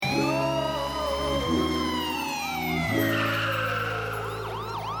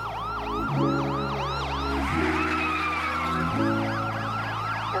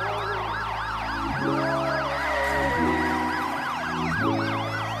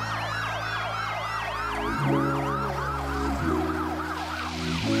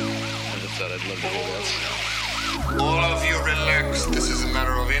All of you relax. This is a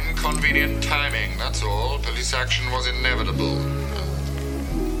matter of inconvenient timing, that's all. Police action was inevitable.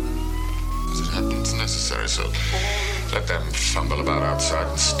 As it happens, necessary, so let them fumble about outside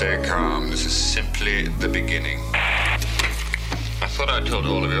and stay calm. This is simply the beginning. I thought I told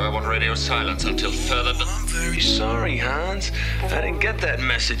all of you I want radio silence until further... I'm very sorry, Hans. I didn't get that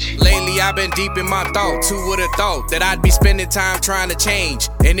message. Lately I've been deep in my thoughts. Who would've thought that I'd be spending time trying to change,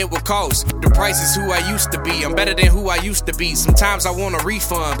 and it would cost. The price is who I used to be. I'm better than who I used to be. Sometimes I want a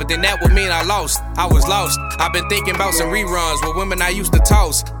refund, but then that would mean I lost. I was lost. I've been thinking about some reruns with women I used to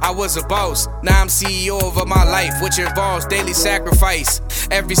toss. I was a boss. Now I'm CEO of my life, which involves daily sacrifice.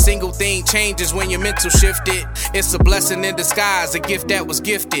 Every single thing changes when your mental shifted. It's a blessing in disguise, a gift that was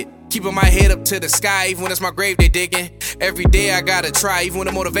gifted. Keeping my head up to the sky, even when it's my grave they digging. Every day I gotta try, even when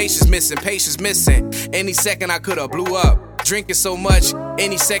the motivation's missing, patience missing. Any second I could've blew up. Drinking so much,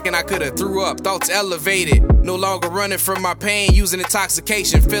 any second I could've threw up. Thoughts elevated, no longer running from my pain. Using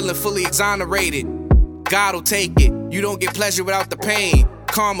intoxication, feeling fully exonerated. God will take it, you don't get pleasure without the pain.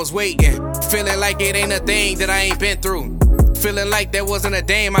 Karma's waiting, feeling like it ain't a thing that I ain't been through. Feeling like there wasn't a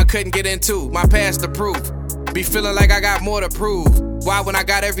dame I couldn't get into. My past to prove. Be feeling like I got more to prove. Why when I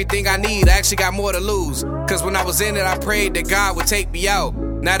got everything I need, I actually got more to lose? Cause when I was in it, I prayed that God would take me out.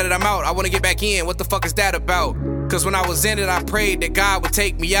 Now that I'm out, I wanna get back in. What the fuck is that about? Cause when I was in it, I prayed that God would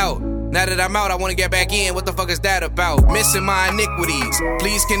take me out. Now that I'm out, I wanna get back in. What the fuck is that about? Missing my iniquities.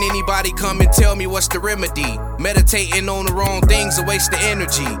 Please can anybody come and tell me what's the remedy? Meditating on the wrong things, a waste of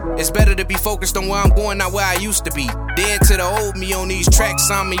energy. It's better to be focused on where I'm going, not where I used to be. Dead to the old me on these tracks,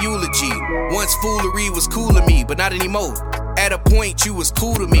 I'm a eulogy. Once foolery was cool to me, but not anymore. At a point you was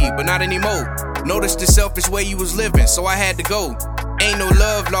cool to me, but not anymore. Noticed the selfish way you was living, so I had to go. Ain't no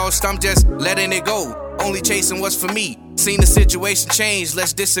love lost, I'm just letting it go. Only chasing what's for me. Seen the situation change,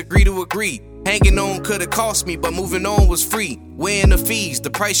 let's disagree to agree. Hanging on could've cost me, but moving on was free. Weighing the fees, the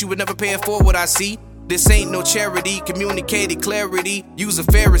price you would never pay for what I see. This ain't no charity, communicated clarity. You's a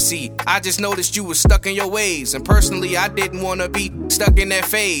Pharisee, I just noticed you was stuck in your ways. And personally, I didn't wanna be stuck in that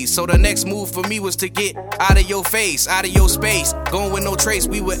phase. So the next move for me was to get out of your face, out of your space. Going with no trace,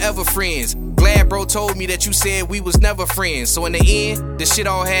 we were ever friends. Glad bro told me that you said we was never friends. So in the end, the shit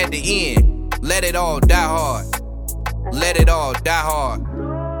all had to end. Let it all die hard. Let it all die hard.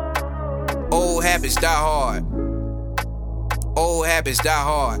 Old habits die hard. Old habits die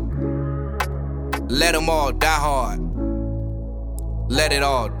hard. Let them all die hard. Let it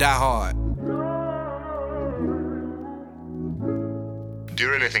all die hard. Do you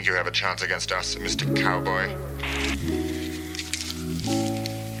really think you have a chance against us, Mr. Cowboy?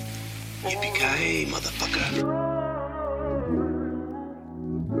 Yippee-ki-yay, motherfucker.